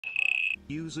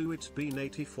Yuzu, it's been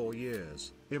 84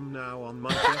 years. I'm now on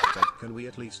my deathbed. Can we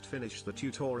at least finish the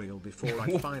tutorial before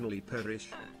I finally perish?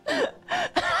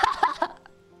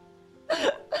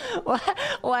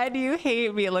 Why do you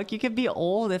hate me? Look, you could be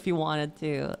old if you wanted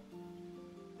to.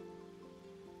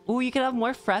 Ooh, you could have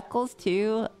more freckles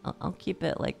too. I'll keep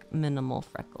it like minimal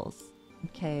freckles.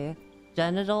 Okay.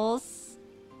 Genitals.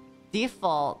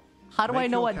 Default. How do I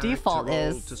know what default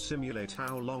is? To simulate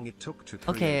how long it took to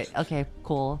okay, create. okay,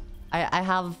 cool. I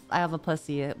have a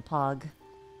pussy pog.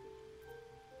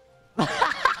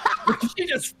 She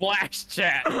just flashed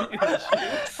chat.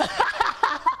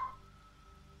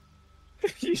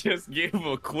 He just gave him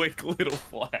a quick little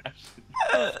flash.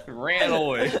 Ran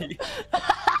away.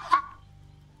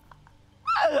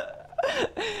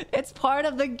 It's part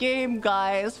of the game,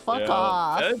 guys. Fuck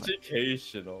off.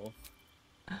 Educational.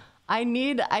 I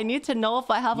need to know if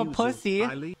I have a pussy.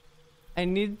 I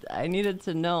needed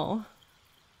to know.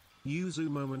 Yuzu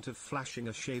moment of flashing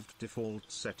a shaved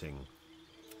default setting.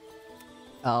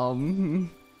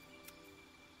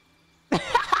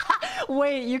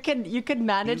 Wait, you could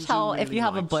manage how if you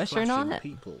have a bush or not?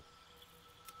 People.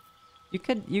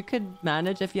 You could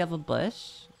manage if you have a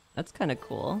bush? That's kind of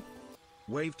cool.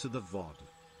 Wave to the VOD.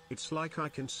 It's like I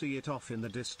can see it off in the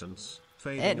distance.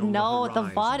 Fading No, on the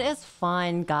horizon. VOD is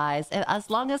fine, guys. As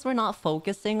long as we're not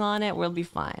focusing on it, we'll be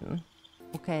fine.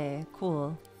 Okay,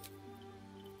 cool.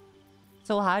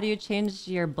 So how do you change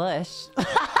your bush?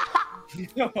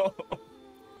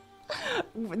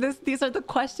 These are the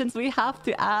questions we have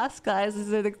to ask, guys.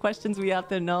 These are the questions we have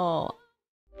to know.